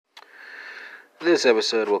This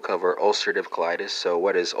episode will cover ulcerative colitis. So,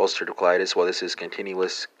 what is ulcerative colitis? Well, this is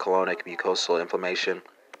continuous colonic mucosal inflammation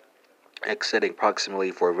extending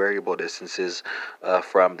proximally for variable distances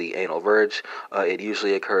from the anal verge. It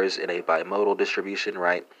usually occurs in a bimodal distribution,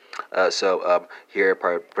 right? Here it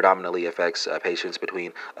predominantly affects patients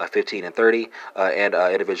between 15 and 30, and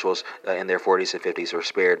individuals in their 40s and 50s are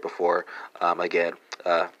spared before, again,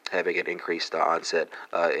 having an increased onset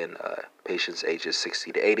in patients ages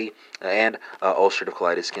 60 to 80. And ulcerative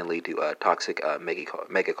colitis can lead to toxic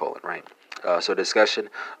megacolon, right? So discussion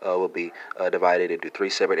will be divided into three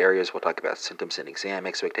separate areas. We'll talk about symptoms and exam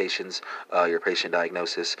expectations, your patient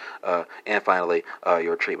diagnosis, and finally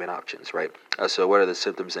your treatment options. Right. So what are the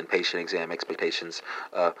symptoms and patient exam expectations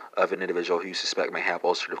of an individual who you suspect may have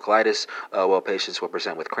ulcerative colitis? Well, patients will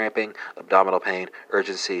present with cramping, abdominal pain,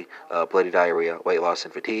 urgency, bloody diarrhea, weight loss,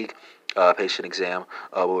 and fatigue. Patient exam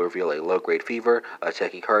will reveal a low-grade fever,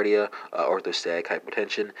 tachycardia, orthostatic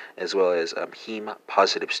hypotension, as well as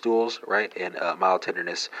heme-positive stools, right, and mild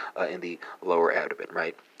tenderness in the lower abdomen,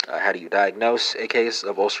 right. How do you diagnose a case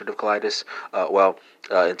of ulcerative colitis?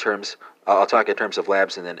 In terms I'll talk in terms of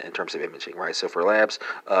labs and then in terms of imaging, right? So for labs,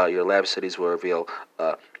 your lab studies will reveal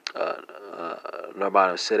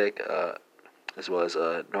normocytic as well as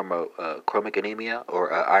normochromic anemia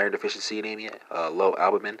or iron deficiency anemia, low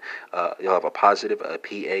albumin. You'll have a positive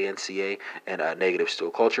PANCA and negative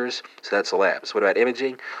stool cultures. So that's the labs. What about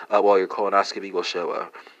imaging? Your colonoscopy will show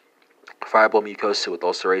fibrous mucosa with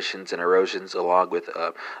ulcerations and erosions, along with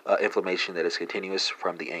inflammation that is continuous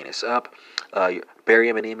from the anus up.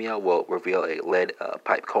 Barium anemia will reveal a lead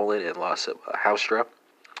pipe colon and loss of haustra.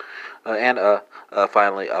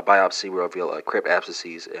 Finally, a biopsy will reveal crypt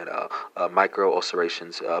abscesses and micro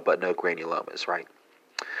ulcerations, but no granulomas, right?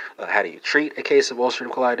 How do you treat a case of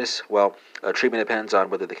ulcerative colitis? Well, treatment depends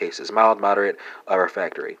on whether the case is mild, moderate, or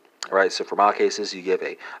refractory. Right, so for mild cases, you give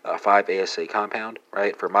a 5-ASA compound.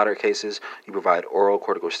 Right, for moderate cases, you provide oral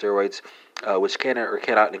corticosteroids, which can or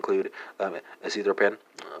cannot include azathioprine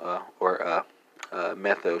or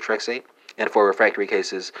methotrexate. And for refractory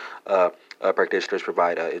cases, practitioners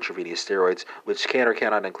provide intravenous steroids, which can or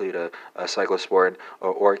cannot include cyclosporin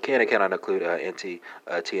or can or cannot include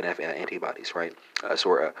anti-TNF antibodies, right?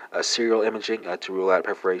 Serial imaging to rule out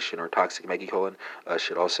perforation or toxic megacolon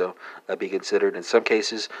should also be considered. In some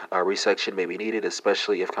cases, resection may be needed,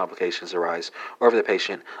 especially if complications arise or if the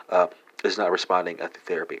patient is not responding to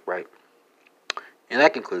therapy, right? And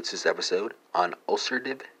that concludes this episode on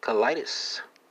ulcerative colitis.